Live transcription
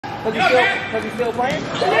Cause he's still playing? Oh.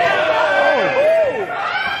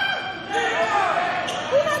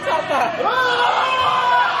 Who not talking about?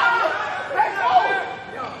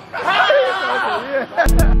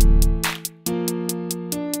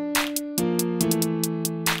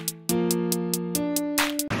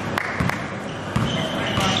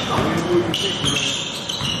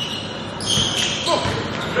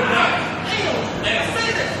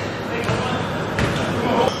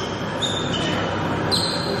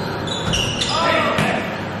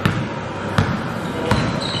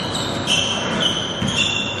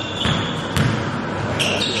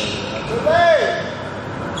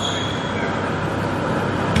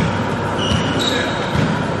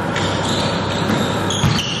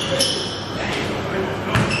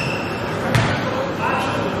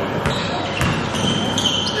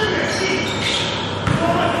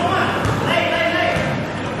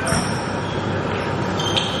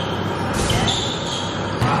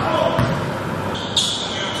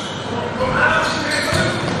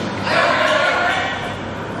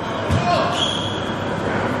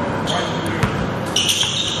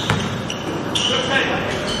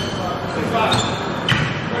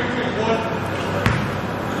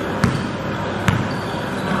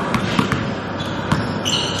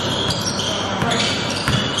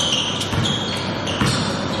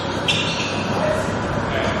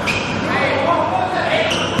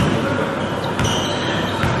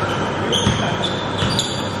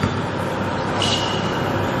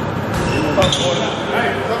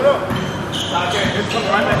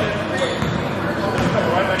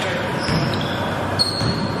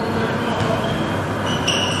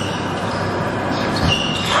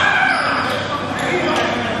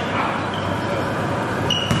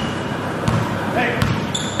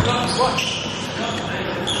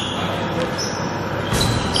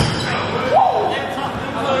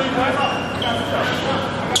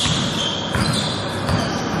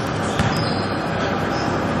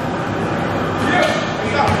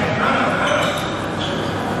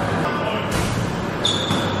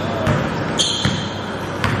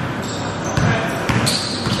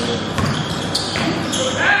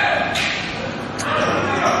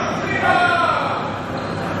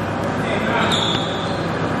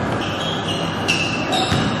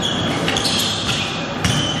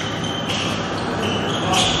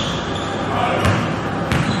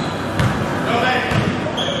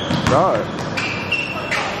 God.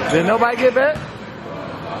 Did nobody get back?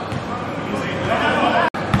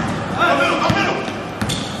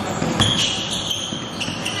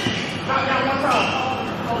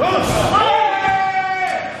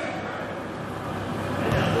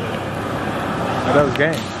 Oh, that was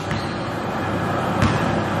game.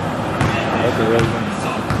 That's a real game.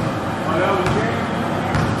 Oh, that was game?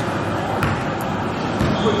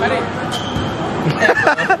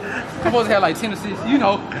 I'm supposed to have like 10 assists, you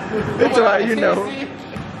know. It's alright, you know. You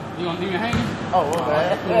gonna leave me hanging? Oh, my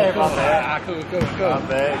bad. Hey, my bad. Ah, cool. My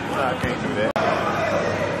bad. No, I can't do that.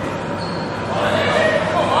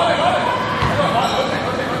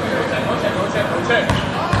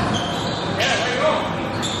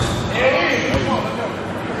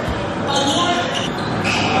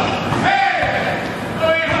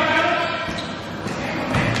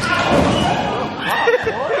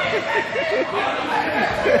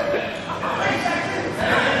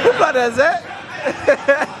 Who thought that's that?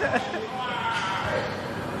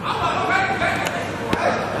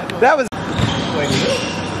 That was.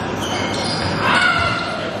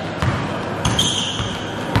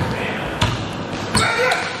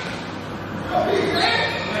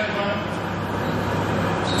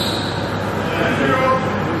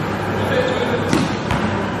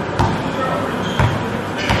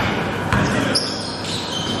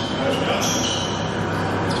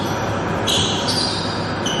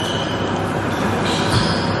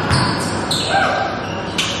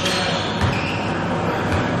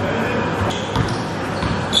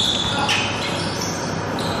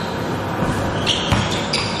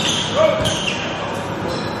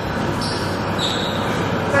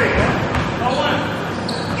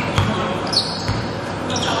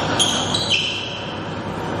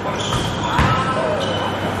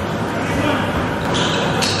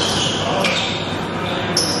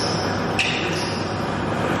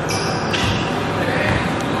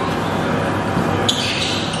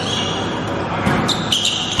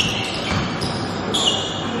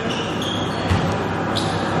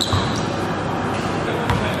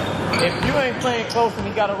 If you ain't playing close and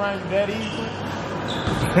he got around you that easily.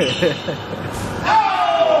 If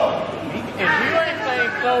you ain't playing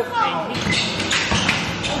close and he...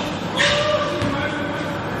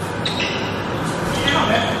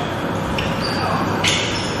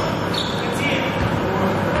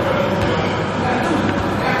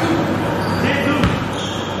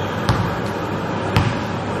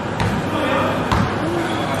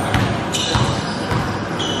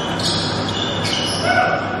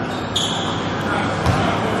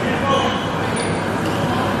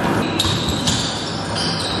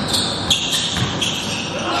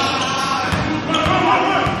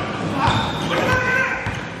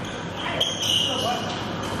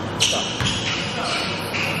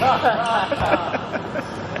 He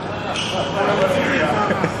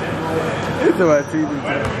said my TV.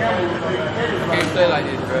 Can't play like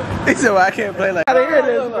this, bro. He said, well, I can't play like. I gotta hear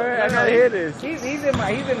this, bro. I gotta hear this. He's in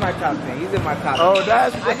my top 10. He's in my top 10. Oh,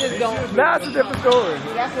 that's. I just don't. Now it's a different story.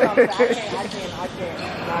 That's what I'm saying. I can't.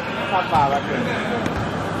 Not top 5. I can't.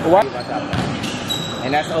 What? My top 5.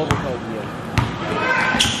 And that's over Kobe.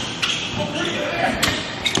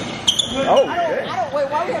 Oh, I don't. Wait,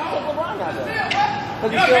 why we have to take LeBron out there?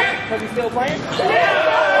 Because he's still playing? Oh.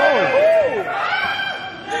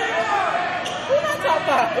 Who's not top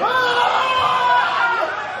 5?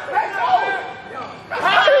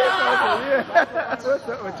 What's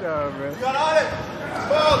up with y'all, man? You got on it.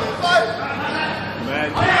 Ball and fight.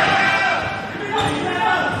 Magic.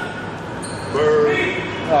 Bird.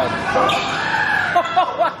 Oh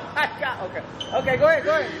my God. Okay, go ahead.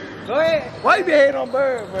 Go ahead. Why you be hating on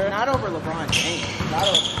Bird, bro? Not over LeBron James. Not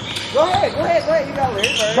over. Go ahead. You got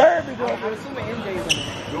Larry Bird. Bird be doing I'm assuming MJ's in it.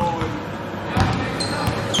 Going.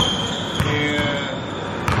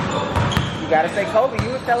 You gotta say Kobe.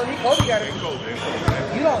 You was telling me Kobe gotta be. Kobe.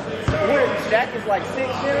 You don't. What? Shaq is like 6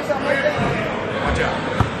 shit or something like that. Watch out.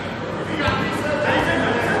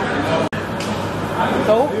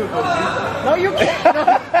 So? No, you can't. No.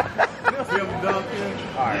 Tim Duncan.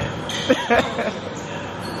 Alright.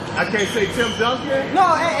 I can't say Tim Duncan. No,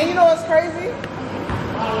 and you know what's crazy?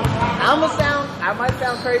 I might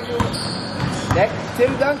sound crazy. That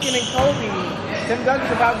Tim Duncan and Kobe. Tim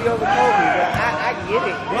Duncan's about to be over Kobe, but I get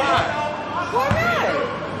it. Why? Why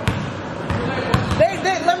not?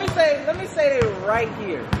 Let me say they right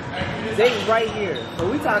here. They right here. So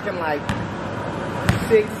we talking like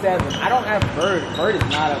 6, 7. I don't have Bird. Bird is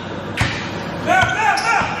not up there.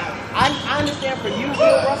 I understand for you,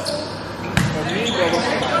 Bill Russell. For me, Bill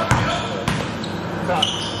Russell.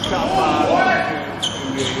 Top 5.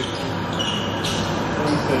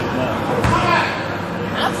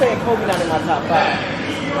 I'm saying Kobe not in my top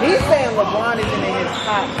 5. He's saying LeBron is in his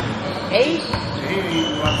top 8. He ain't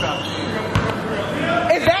even my top 10.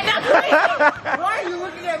 Is that not crazy? Why are you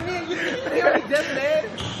looking at me? You hear what he just said?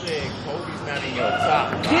 He said Kobe's not in your top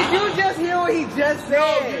 5. Did you just hear what he just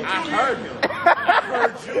said? I heard him. I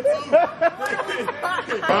heard you too.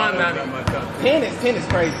 LeBron not in my top 10. 10 is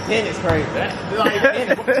crazy. 10 is crazy. Like, 10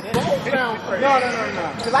 is both sound crazy. No.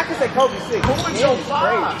 Because I can say Kobe 6. Who is 10 your is 5?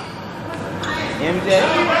 crazy. MJ,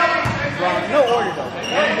 Bron, no order though.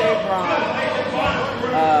 MJ, Bron,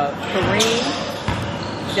 Kareem,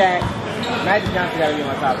 Shaq, Magic Johnson gotta be in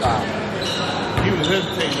my top 5. He was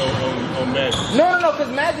hesitating on Magic. No,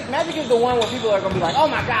 because Magic is the one where people are gonna be like, oh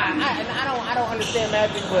my God, I don't understand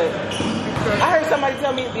Magic, but I heard somebody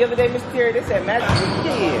tell me the other day, Mr. Terry, they said Magic is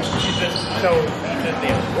dead. He just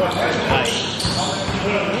didn't work.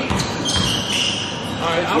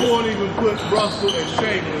 Alright, I won't even put Russell and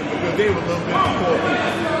Chamberlain because they were a little bit before me.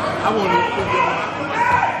 I won't even put them in my top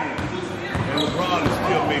 10. And LeBron is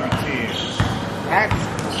still maybe 10. That's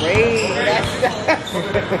crazy. That's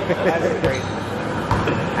crazy.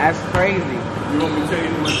 That's crazy. You want me to tell you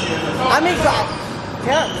my 10? I mean,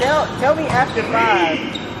 tell me after 5.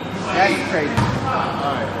 That's crazy.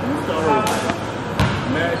 Alright, you start over.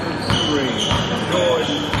 Magic, Kareem,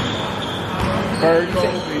 Jordan, Bird,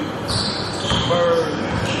 Kobe, Bird,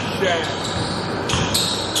 Shaq,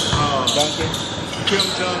 Duncan. Tim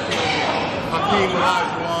Duncan, Hakeem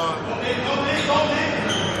Olajuwon.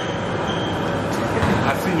 I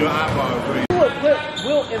see your eyeballs raised. You would put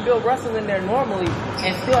Wilt and Bill Russell in there normally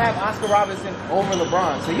and still have Oscar Robertson over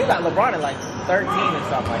LeBron. So you got LeBron at like 13 or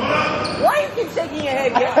something like that. Why you keep shaking your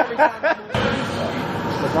head yes every time?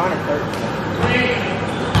 LeBron at 13.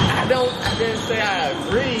 I didn't say I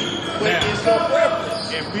agree, but it's your preference.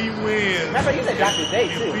 If he wins, That's what you said Dr. J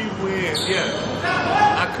if too. he wins, yeah.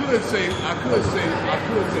 I could say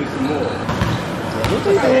some more. He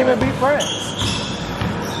didn't even be friends.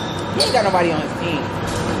 He ain't got nobody on his team.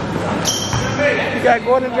 He got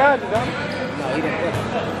Gordon Dragic, though. No, he didn't play.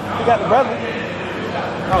 He got the brother.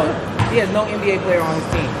 Oh, he has no NBA player on his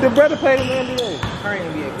team. The brother played in the NBA. Current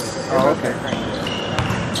NBA player. Oh, okay.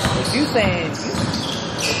 But you saying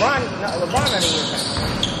LeBron not in your team.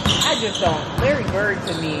 I just don't. Larry Bird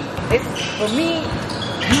to me, it's for me.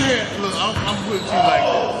 Look, I'm putting you like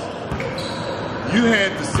this. You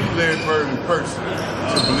had to see Larry Bird in person to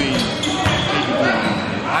believe he could do it.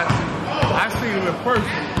 I seen him in person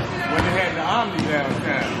when they had the Omni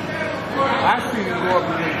downtown. I seen him go up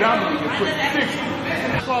against Dominic and put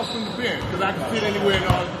 60 across from the bench because I could sit anywhere in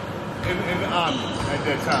the Omni at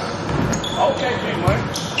that time. Okay, G-Money.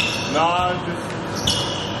 Nah,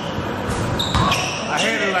 I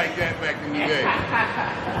had it like that back in the day.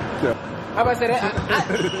 Yeah. How about I say that?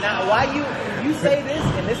 Now, why you say this,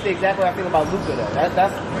 and this is exactly what I feel about Luka though. That's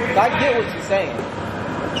I get what you're saying.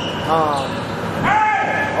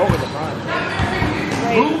 Over LeBron.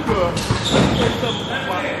 Luka, let me say something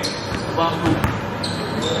about Luka.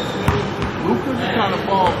 Luka's the kind of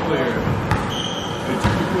ball player that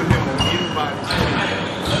you can put him on anybody's team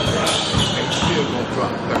and he's still gonna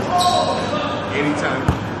drop 30. Anytime.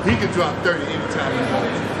 He can drop 30 anytime he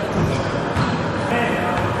wants.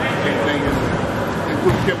 Anything is they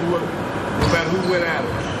couldn't keep with him, no matter who went at him.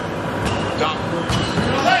 Doc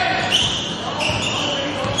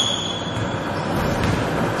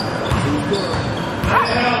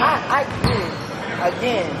I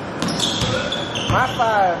again, my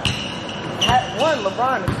five, one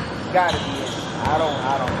LeBron got to be in. I don't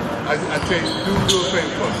know. I tell you, do a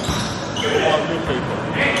favor for me. Do a favor.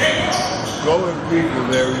 Go and Google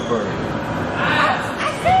Larry Bird. I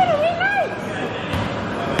said it, he nice.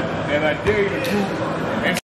 And I dare you to Google